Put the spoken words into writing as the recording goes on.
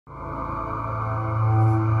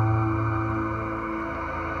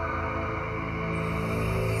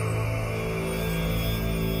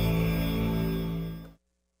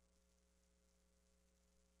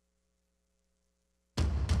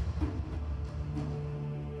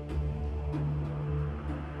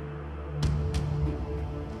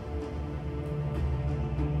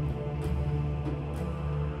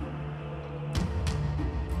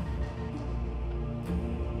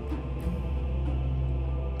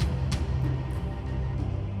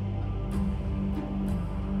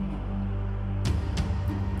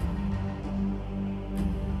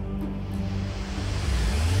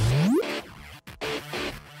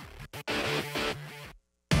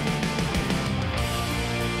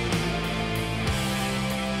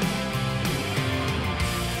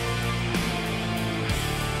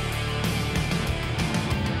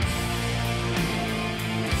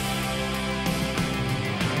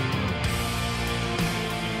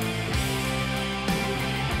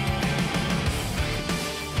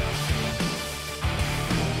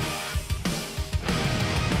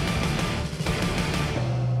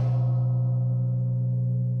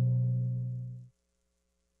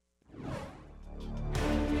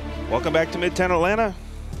Welcome back to Midtown Atlanta.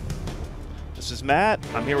 This is Matt.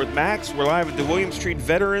 I'm here with Max. We're live at the Williams Street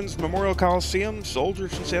Veterans Memorial Coliseum,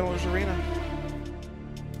 Soldiers and Sailors Arena.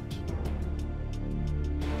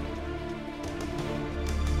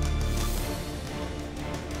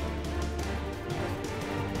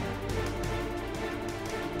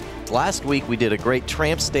 Last week we did a great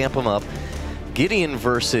tramp stamp 'em up. Gideon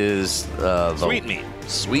versus Sweet Meat.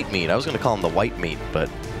 Sweet Meat. I was going to call him the White Meat, but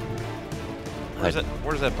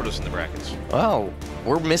where does that put us in the brackets? Well,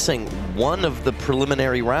 we're missing one of the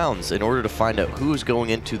preliminary rounds in order to find out who's going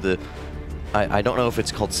into the. I don't know if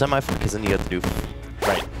it's called semifinal because then you have to do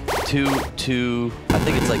right two. I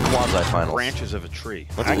think it's like quasi-finals. Branches of a tree.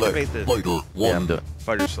 Let's activate the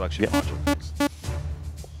fighter selection module.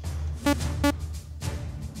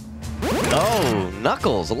 Oh,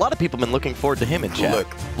 Knuckles. A lot of people have been looking forward to him in chat.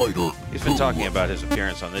 He's been talking about his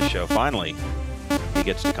appearance on this show. Finally, he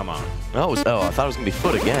gets to come on. Oh, I thought it was going to be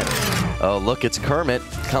Foot again. Oh, look, it's Kermit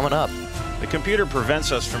coming up. The computer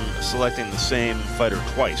prevents us from selecting the same fighter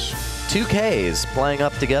twice. 2Ks playing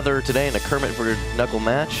up together today in a Kermit for Knuckle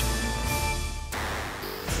match.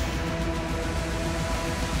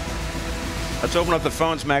 Let's open up the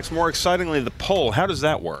phones, Max. More excitingly, the poll. How does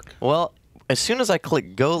that work? Well, as soon as I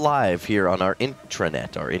click go live here on our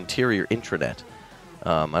intranet, our interior intranet,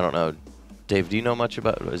 I don't know, Dave, do you know much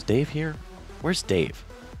about, is Dave here? Where's Dave?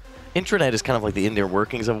 Intranet is kind of like the inner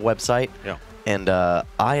workings of a website. Yeah. And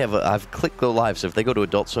I've clicked go live, so if they go to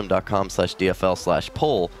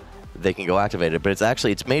adultswim.com/DFL/poll, they can go activate it. But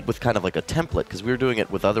it's made with kind of like a template, because we were doing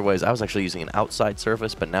it with other ways. I was actually using an outside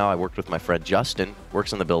surface, but now I worked with my friend Justin,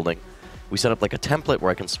 works in the building. We set up like a template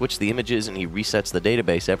where I can switch the images and he resets the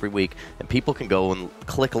database every week, and people can go and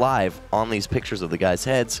click live on these pictures of the guys'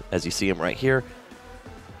 heads, as you see them right here.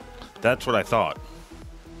 That's what I thought.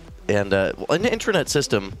 And an intranet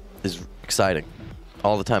system is exciting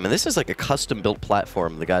all the time. And this is like a custom-built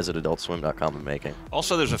platform the guys at adultswim.com are making.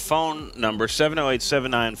 Also, there's a phone number,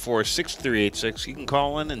 708-794-6386. You can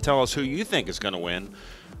call in and tell us who you think is going to win.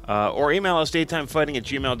 Or email us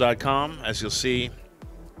daytimefighting@gmail.com. As you'll see,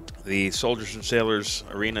 the Soldiers and Sailors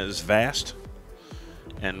Arena is vast,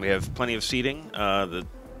 and we have plenty of seating.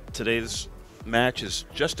 Today's match is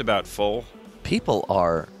just about full. People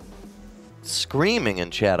are screaming in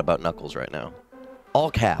chat about Knuckles right now. All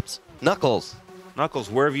caps. Knuckles. Knuckles,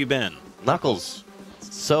 where have you been? Knuckles.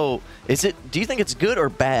 So, do you think it's good or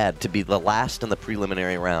bad to be the last in the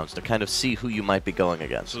preliminary rounds to kind of see who you might be going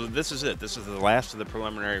against? So this is it. This is the last of the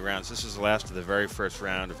preliminary rounds. This is the last of the very first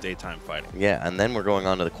round of daytime fighting. Yeah, and then we're going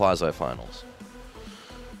on to the quasi-finals.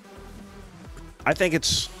 I think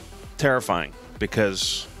it's terrifying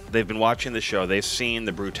because they've been watching the show. They've seen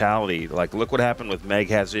the brutality. Like, look what happened with Meg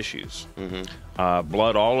Has Issues.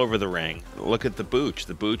 Blood all over the ring. Look at the Booch.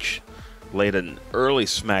 The Booch laid an early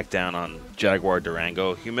smackdown on Jaguar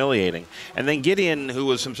Durango, humiliating. And then Gideon, who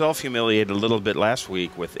was himself humiliated a little bit last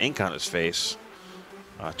week with ink on his face,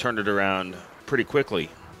 turned it around pretty quickly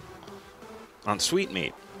on Sweet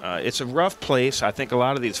Meat. It's a rough place. I think a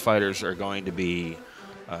lot of these fighters are going to be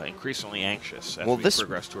increasingly anxious as we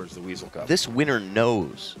progress towards the Weasel Cup. This winner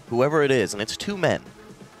knows, whoever it is, and it's two men,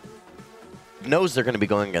 knows they're going to be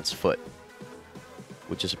going against Foot,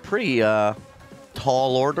 which is a pretty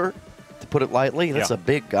tall order. To put it lightly, that's a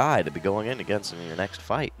big guy to be going in against in your next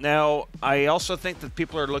fight. Now, I also think that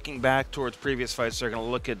people are looking back towards previous fights. They're going to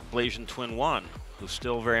look at Blasian Twin 1, who's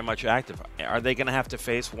still very much active. Are they going to have to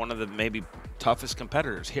face one of the maybe toughest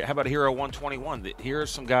competitors? How about Hero 121? Here are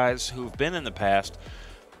some guys who've been in the past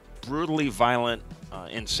brutally violent,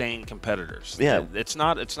 insane competitors. Yeah. It's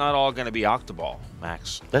not all going to be Octoball,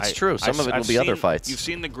 Max. That's true. Some of it will be other fights. You've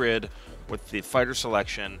seen the grid with the fighter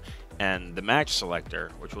selection and the match selector,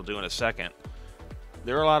 which we'll do in a second.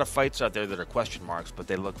 There are a lot of fights out there that are question marks, but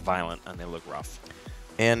they look violent and they look rough.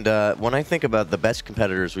 And when I think about the best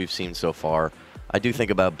competitors we've seen so far, I do think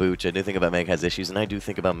about Booch, I do think about Meg Has Issues, and I do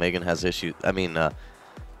think about Megan Has Issues. I mean,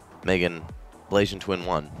 Megan Blasian Twin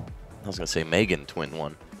 1. I was going to say Megan Twin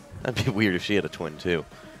 1. That'd be weird if she had a twin, too.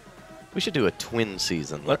 We should do a twin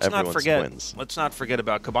season where everyone's twins. Let's not forget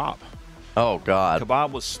about Kebab. Oh, God.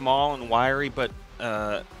 Kebab was small and wiry, but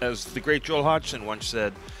as the great Joel Hodgson once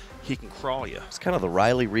said, he can crawl you. It's kind of the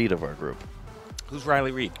Riley Reid of our group. Who's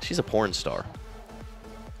Riley Reid? She's a porn star.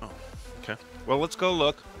 Oh, okay. Well, let's go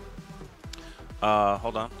look.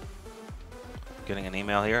 Hold on. Getting an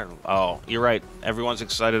email here. Oh, you're right. Everyone's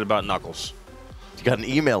excited about Knuckles. You got an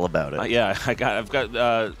email about it? Yeah, I've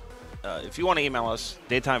got. If you want to email us,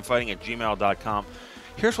 daytimefighting@gmail.com.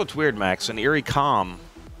 Here's what's weird, Max. An eerie calm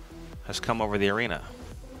has come over the arena.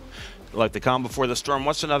 Like the calm before the storm.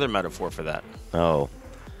 What's another metaphor for that? Oh,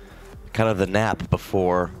 kind of the nap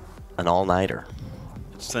before an all-nighter.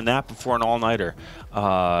 It's the nap before an all-nighter.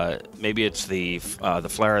 Maybe it's the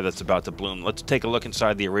flower that's about to bloom. Let's take a look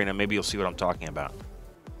inside the arena. Maybe you'll see what I'm talking about.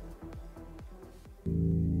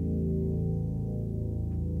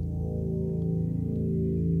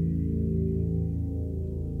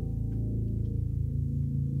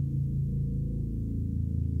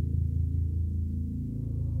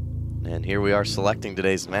 And here we are selecting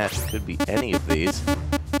today's match. It could be any of these.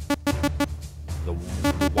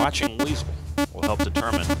 The watching weasel will help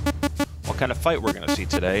determine what kind of fight we're going to see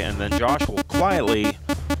today, and then Josh will quietly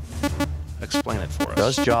explain it for us.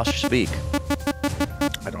 Does Josh speak?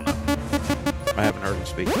 I don't know. I haven't heard him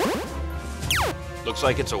speak. Looks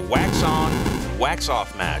like it's a wax-on,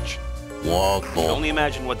 wax-off match. Walk You can only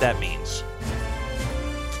imagine what that means.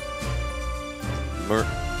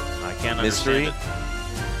 I can't Mystery? understand it.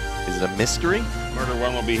 Is it a mystery? Murder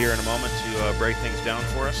One will be here in a moment to break things down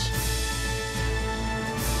for us.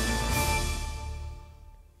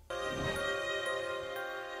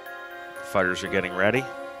 Fighters are getting ready.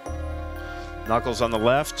 Knuckles on the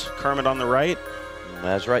left, Kermit on the right.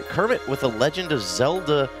 That's right. Kermit with a Legend of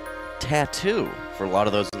Zelda tattoo. For a lot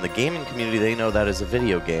of those in the gaming community, they know that is a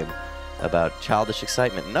video game about childish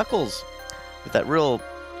excitement. Knuckles with that real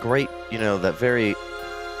great, you know, that very...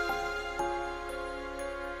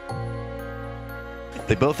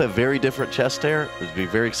 They both have very different chest hair. It would be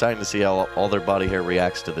very exciting to see how all their body hair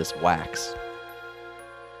reacts to this wax.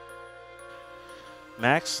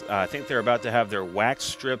 Max, I think they're about to have their wax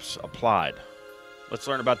strips applied. Let's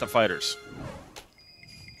learn about the fighters.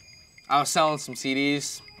 I was selling some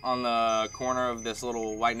CDs on the corner of this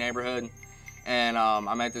little white neighborhood, and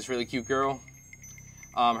I met this really cute girl.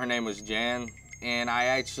 Her name was Jan, and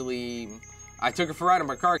I took her for a ride in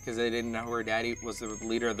my car because I didn't know her daddy was the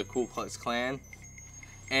leader of the Ku Klux Klan.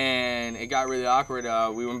 And it got really awkward.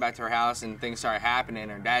 We went back to her house and things started happening.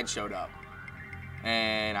 Her dad showed up.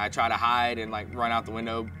 And I tried to hide and like run out the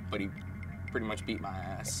window, but he pretty much beat my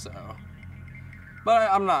ass, so. But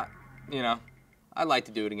I'm not, you know, I'd like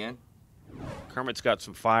to do it again. Kermit's got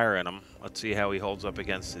some fire in him. Let's see how he holds up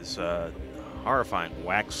against his horrifying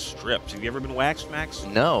wax strips. Have you ever been waxed, Max?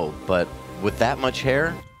 No, but with that much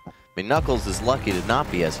hair, I mean, Knuckles is lucky to not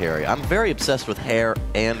be as hairy. I'm very obsessed with hair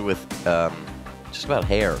and with just about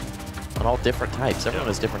hair on all different types. Everyone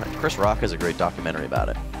has different. Chris Rock has a great documentary about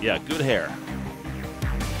it. Yeah, good hair.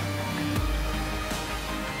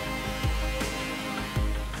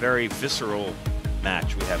 Very visceral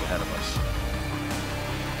match we have ahead of us.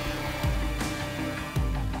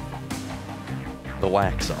 The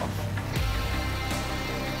wax off.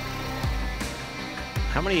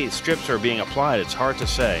 How many strips are being applied? It's hard to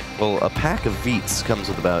say. Well, a pack of Veets comes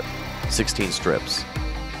with about 16 strips.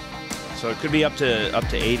 So it could be up to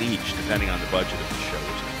 8 each, depending on the budget of the show,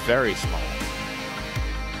 which is very small.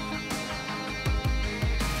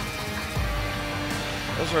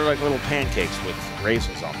 Those are like little pancakes with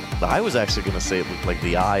raisins on them. I was actually going to say it looked like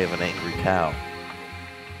the eye of an angry cow.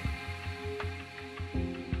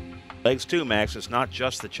 Legs too, Max. It's not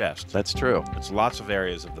just the chest. That's true. It's lots of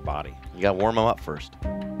areas of the body. You got to warm them up first.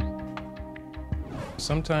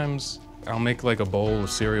 Sometimes I'll make like a bowl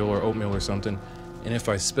of cereal or oatmeal or something, and if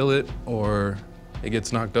I spill it or it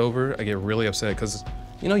gets knocked over, I get really upset because,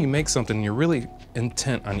 you know, you make something and you're really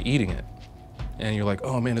intent on eating it. And you're like,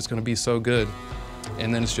 oh man, it's gonna be so good.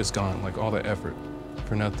 And then it's just gone, like all the effort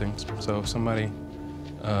for nothing. So if somebody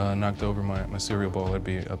knocked over my cereal bowl, I'd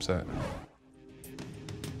be upset.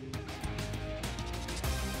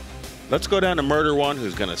 Let's go down to Murder One,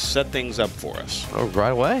 who's gonna set things up for us. Oh, right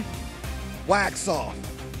away? Wax Off,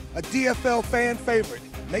 a DFL fan favorite,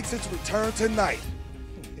 makes its return tonight.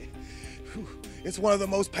 It's one of the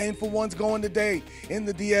most painful ones going today in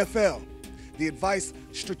the DFL. The advice,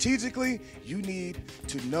 strategically, you need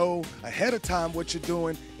to know ahead of time what you're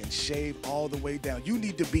doing and shave all the way down. You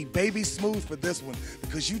need to be baby smooth for this one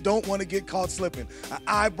because you don't want to get caught slipping. An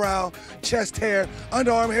eyebrow, chest hair,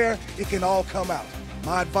 underarm hair, it can all come out.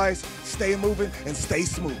 My advice, stay moving and stay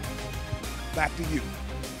smooth. Back to you.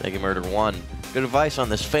 Thank you, Murder One. Good advice on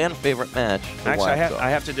this fan favorite match. Max, I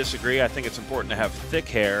have to disagree. I think it's important to have thick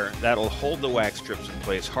hair. That'll hold the wax strips in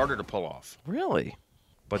place, harder to pull off. Really?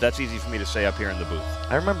 But that's easy for me to say up here in the booth.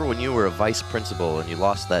 I remember when you were a vice principal and you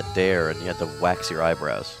lost that dare and you had to wax your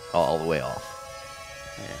eyebrows all the way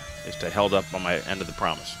off. Yeah, just I held up on my end of the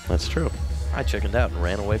promise. That's true. I chickened out and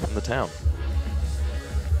ran away from the town.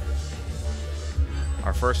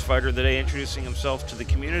 Our first fighter of the day introducing himself to the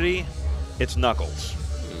community, it's Knuckles.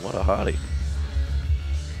 What a hottie.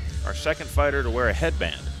 Our second fighter to wear a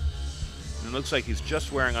headband. And it looks like he's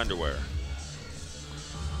just wearing underwear.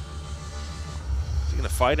 He's going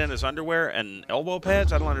to fight in his underwear and elbow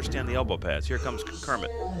pads? I don't understand the elbow pads. Here comes Kermit.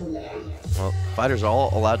 Well, fighters are all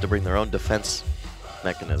allowed to bring their own defense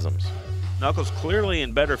mechanisms. Knuckles clearly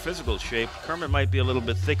in better physical shape. Kermit might be a little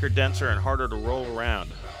bit thicker, denser, and harder to roll around.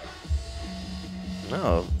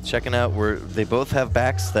 No, checking out where they both have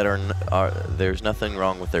backs that are there's nothing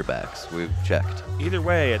wrong with their backs. We've checked. Either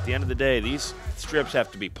way, at the end of the day, these strips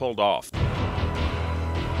have to be pulled off.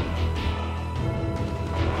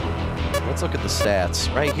 Let's look at the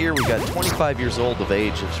stats. Right here, we got 25 years old of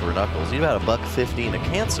age for Knuckles. He's about $150 and a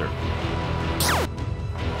cancer.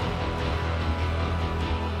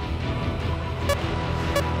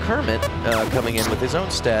 Kermit coming in with his own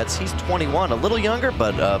stats. He's 21, a little younger,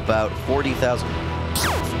 but about 40,000.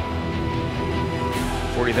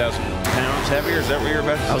 40,000 pounds heavier? Is that what you're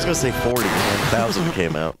about to say? I was going to say 40, and 1,000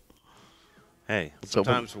 came out. Hey,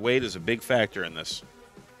 sometimes weight is a big factor in this.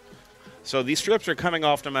 So these strips are coming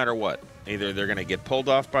off no matter what. Either they're going to get pulled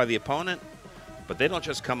off by the opponent, but they don't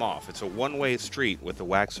just come off. It's a one-way street with the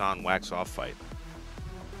wax-on, wax-off fight.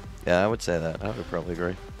 Yeah, I would say that. I would probably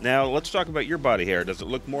agree. Now, let's talk about your body hair. Does it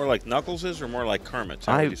look more like Knuckles's or more like Kermit's?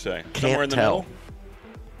 How would you say? Can't Somewhere in the tell. middle?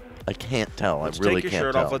 I can't tell. Let's I really take your can't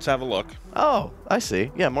shirt tell. off. Let's have a look. Oh, I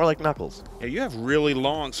see. Yeah, more like Knuckles. Yeah, you have really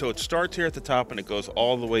long, so it starts here at the top and it goes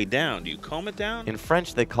all the way down. Do you comb it down? In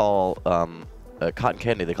French, they call cotton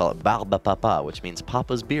candy, they call it barbe à papa, which means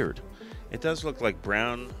Papa's beard. It does look like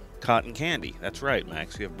brown cotton candy. That's right,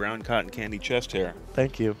 Max. You have brown cotton candy chest hair.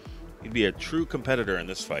 Thank you. You'd be a true competitor in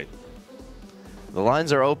this fight. The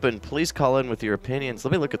lines are open. Please call in with your opinions.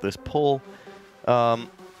 Let me look at this poll.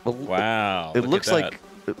 Wow. It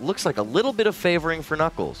looks like a little bit of favoring for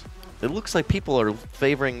Knuckles. It looks like people are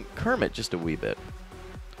favoring Kermit just a wee bit.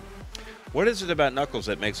 What is it about Knuckles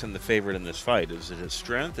that makes him the favorite in this fight? Is it his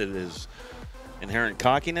strength? Is it his inherent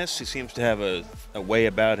cockiness? He seems to have a way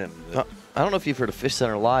about him. I don't know if you've heard of Fish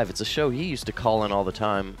Center Live. It's a show he used to call in all the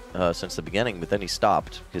time since the beginning, but then he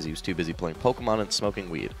stopped because he was too busy playing Pokemon and smoking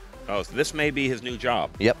weed. Oh, so this may be his new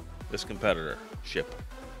job. Yep. This competitorship.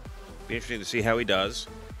 Be interesting to see how he does.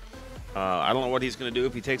 I don't know what he's going to do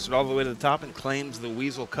if he takes it all the way to the top and claims the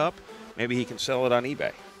Weasel Cup. Maybe he can sell it on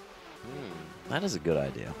eBay. That is a good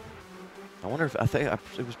idea. I wonder if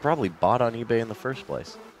it was probably bought on eBay in the first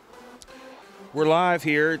place. We're live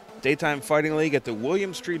here, Daytime Fighting League at the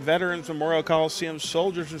William Street Veterans Memorial Coliseum,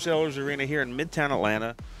 Soldiers and Sailors Arena here in Midtown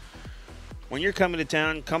Atlanta. When you're coming to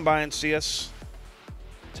town, come by and see us.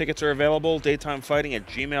 Tickets are available,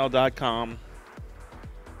 daytimefighting@gmail.com.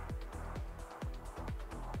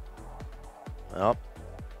 Well,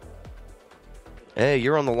 hey,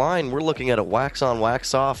 you're on the line. We're looking at a wax-on,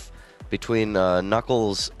 wax-off between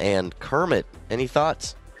Knuckles and Kermit. Any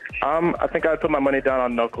thoughts? I think I'd put my money down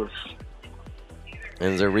on Knuckles.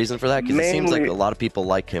 And is there a reason for that? Because it seems like a lot of people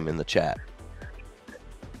like him in the chat.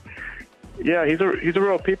 Yeah, he's a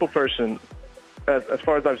real people person. As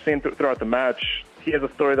far as I've seen throughout the match, he has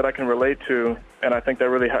a story that I can relate to, and I think that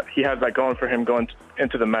really he has that going for him going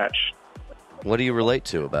into the match. What do you relate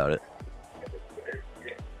to about it?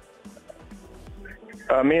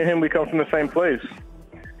 Me and him, we come from the same place,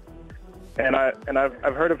 and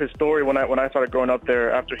I've heard of his story when I started growing up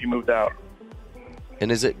there after he moved out.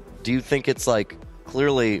 And do you think it's like,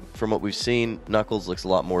 clearly from what we've seen, Knuckles looks a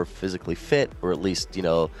lot more physically fit, or at least, you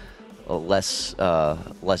know, less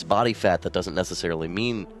body fat? That doesn't necessarily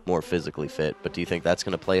mean more physically fit, but do you think that's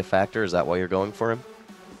going to play a factor? Is that why you're going for him?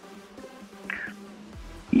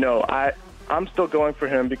 No, I'm still going for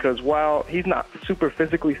him because while he's not super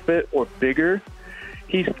physically fit or bigger,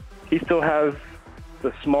 he still has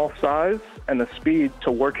the small size and the speed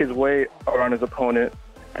to work his way around his opponent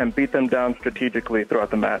and beat them down strategically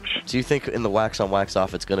throughout the match. Do you think in the wax on wax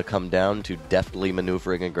off it's going to come down to deftly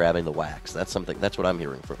maneuvering and grabbing the wax? That's what I'm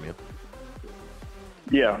hearing from you.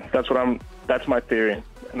 Yeah, that's my theory,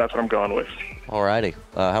 and that's what I'm going with. Alrighty.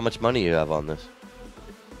 How much money do you have on this?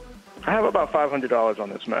 I have about $500 on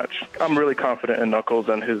this match. I'm really confident in Knuckles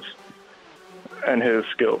and his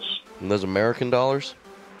skills. And those American dollars?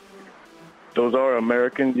 Those are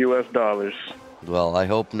American U.S. dollars. Well, I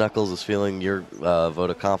hope Knuckles is feeling your vote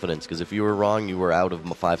of confidence, because if you were wrong, you were out of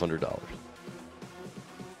 $500.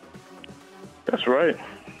 That's right.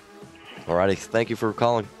 Alrighty, thank you for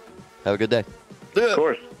calling. Have a good day. Of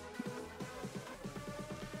course.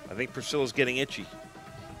 I think Priscilla's getting itchy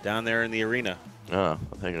down there in the arena. Oh, I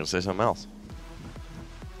think you're going to say something else.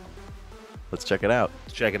 Let's check it out.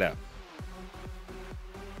 Let's check it out.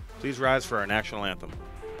 Please rise for our national anthem.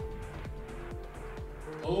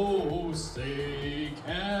 Oh, say,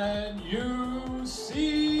 can you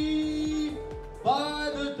see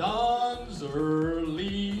by the dawn's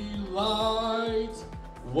early light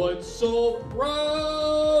what so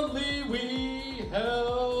proudly we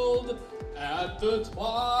held at the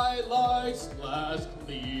twilight's last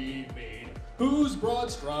gleaming, whose broad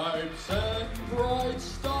stripes and bright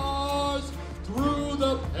stars through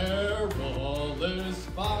the perilous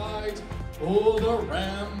fight o'er the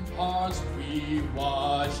ramparts we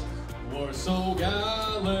watched were so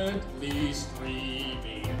gallantly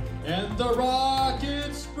streaming, and the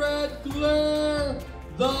rockets spread glare,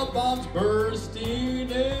 the bombs bursting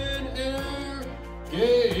in air,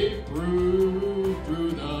 gave proof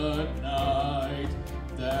through the night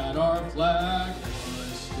that our flag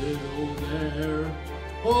was still there.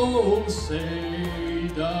 Oh, say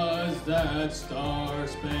does that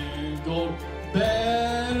star-spangled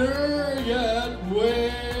banner yet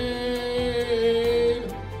wave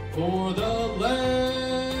for the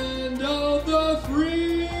land of the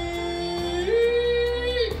free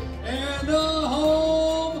and the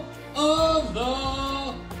home of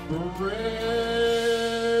the brave.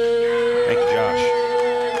 Thank you, Josh.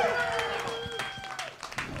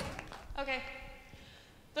 Okay.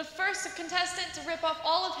 The first contestant to rip off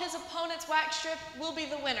all of his opponent's wax strip will be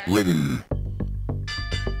the winner.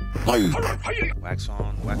 Wax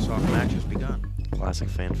on, wax off match has begun. Classic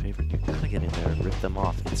fan favorite. You gotta get in there and rip them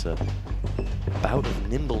off. It's a bout of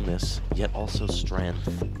nimbleness, yet also strength.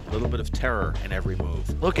 A little bit of terror in every move.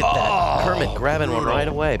 Look at that. Kermit grabbing one right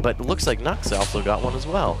away. But it looks like Nux also got one as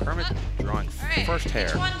well. Kermit drawing first hair.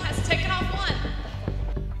 Each one has taken off one.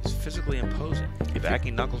 He's physically imposing,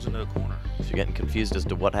 backing Knuckles into a corner. If you're getting confused as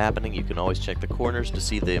to what's happening, you can always check the corners to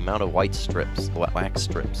see the amount of white strips, wax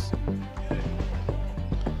strips.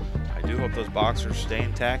 I do hope those boxers stay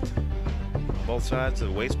intact. Both sides,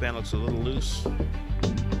 the waistband looks a little loose.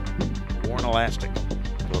 Worn elastic.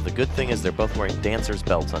 Well, the good thing is they're both wearing dancer's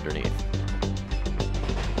belts underneath.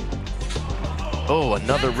 Oh,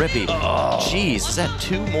 another rippy. Jeez, is that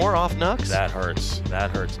 2 more off Nux? That hurts.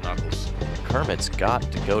 That hurts, Knuckles. Kermit's got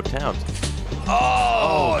to go town.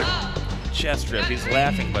 Oh! Chest strip. He's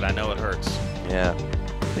laughing, but I know it hurts. Yeah. What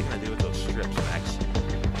are they going to do with those strips, Max?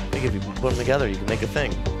 I think if you put them together, you can make a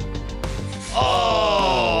thing.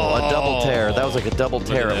 Oh, a double tear. That was like a double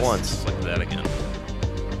tear at once. Look at that again.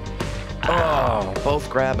 Oh, both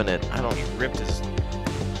grabbing it. I don't. He ripped his.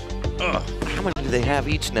 How many do they have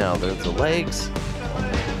each now? There's the legs.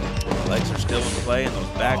 The legs are still in play, and those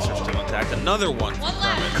backs are still intact. Another one for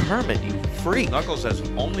Kermit. Kermit, you freak. Knuckles has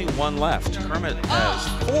only 1 left. Kermit has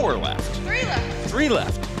 4 left. 3 left. 3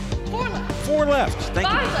 left. 4 left. 4 left. Thank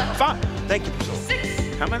 5 you. left. 5. Thank you, Priscilla.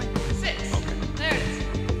 6. How many? 6. Okay. There it is.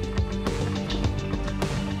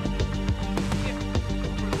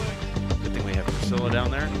 Good thing we have Priscilla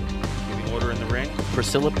down there, giving order in the ring.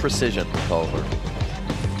 Priscilla Precision, we call her.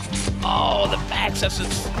 Oh, the backs. That's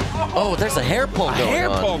Oh, there's a hair pull a going hair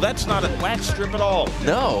on. pull. That's not a wax strip at all.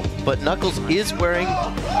 No, but Knuckles is wearing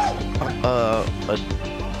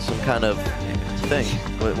some kind of thing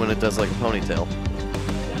when it does like a ponytail.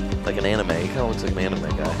 Like an anime. He kind of looks like an anime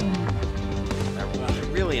guy. They're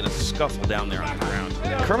really in a scuffle down there on the ground.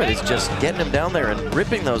 Kermit is just getting him down there and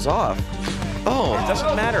ripping those off. Oh, It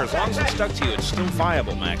doesn't matter. As long as it's stuck to you, it's still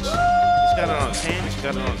viable, Max. He's got it on his hands. He's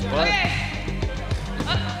got it on his butt. Okay.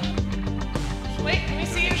 Wait, let me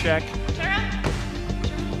see you. Check. Turn around.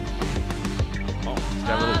 Oh, he's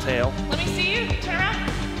got a little tail. Let me see you. Turn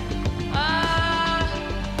around.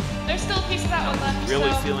 There's still a piece of that one left.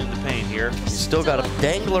 Really so. feeling the pain here. he's still got a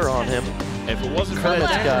dangler on him. If it wasn't for Kermit's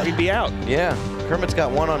that, got- he'd be out. Yeah, Kermit's got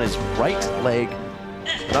one on his right leg.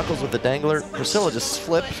 Knuckles with the dangler. Priscilla just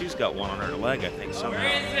flipped. She's got one on her leg, I think, somehow.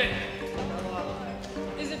 Where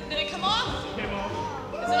is it? Did it come off? Is it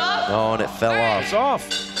off? Oh, and it fell It's off.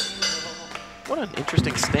 off. What an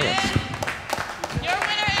interesting stance. Your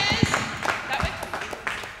winner is that way.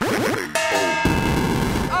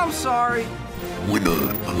 I'm sorry.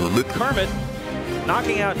 Kermit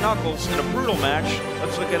knocking out Knuckles in a brutal match.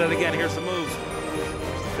 Let's look at it again. Here's the move.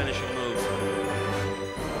 Here's the finishing move.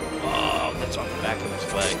 Oh, that's on the back of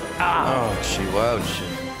his leg. Oh, gee, wouch.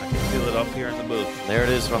 I can feel it up here in the booth. There it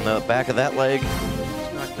is from the back of that leg.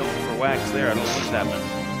 He's not going for wax there. I don't know what's happening.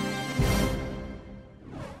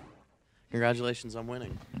 Congratulations on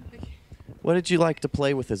winning. What did you like to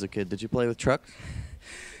play with as a kid? Did you play with trucks?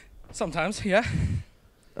 Sometimes, yeah.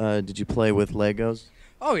 Did you play with Legos?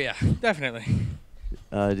 Oh, yeah, definitely.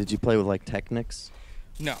 Did you play with like Technics?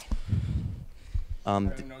 No. I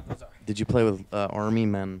don't even know what those are. Did you play with Army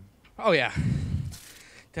Men? Oh, yeah.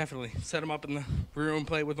 Definitely. Set them up in the room,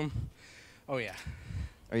 play with them. Oh, yeah.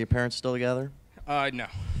 Are your parents still together? No.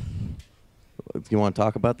 Do you want to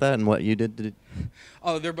talk about that and what you did?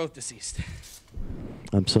 Oh, they're both deceased.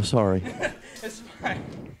 I'm so sorry. It's fine.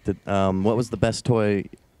 What was the best toy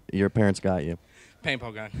your parents got you?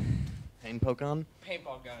 Paintball gun. Paintball gun?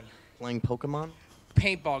 Paintball gun. Playing Pokemon?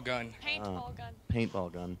 Paintball gun. Paintball gun.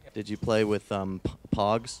 Paintball gun. Did you play with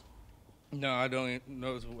Pogs? No, I don't even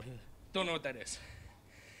know. Don't know what that is.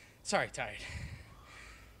 Sorry, tired.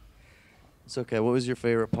 It's okay. What was your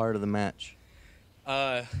favorite part of the match?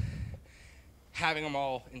 Having them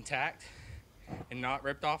all intact and not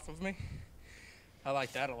ripped off of me. I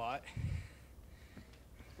like that a lot.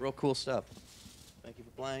 Real cool stuff. Thank you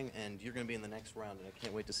for playing, and you're going to be in the next round, and I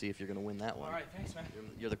can't wait to see if you're going to win that one. All right, thanks, man.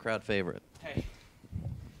 You're the crowd favorite. Hey.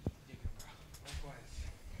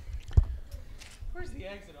 Where's the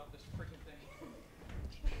exit of this freaking thing?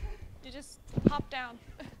 You just hop down.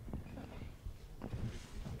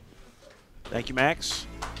 Thank you, Max.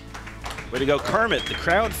 Way to go, Kermit, the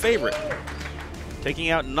crowd favorite. Taking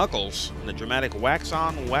out Knuckles in the dramatic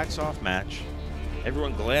wax-on, wax-off match.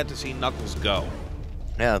 Everyone glad to see Knuckles go.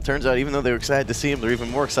 Yeah, it turns out even though they were excited to see him, they're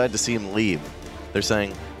even more excited to see him leave. They're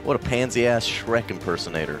saying, what a pansy-ass Shrek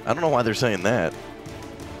impersonator. I don't know why they're saying that.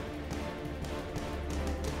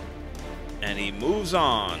 And he moves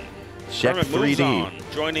on. Check Kermit 3D. moves on,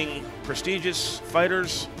 joining prestigious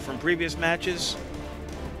fighters from previous matches.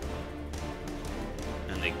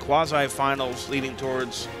 And the quasi-finals leading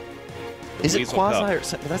towards the Is it Weasel quasi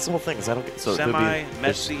Cup. or that's the whole thing? Is I don't get so Semi,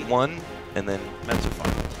 there's Messi. one and then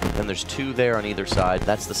Mezzo-finals. then there's two there on either side.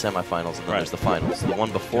 That's the semifinals, and then Right. there's the finals. The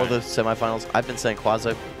one before the semifinals. I've been saying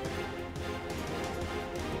quasi.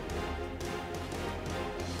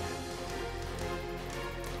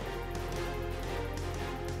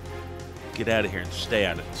 Get out of here and stay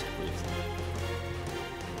out of this, please.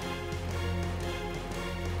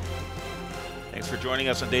 Thanks for joining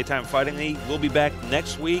us on Daytime Fighting League. We'll be back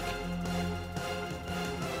next week.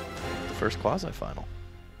 The first quasi final.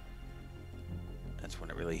 That's when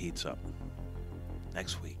it really heats up.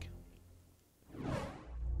 Next week.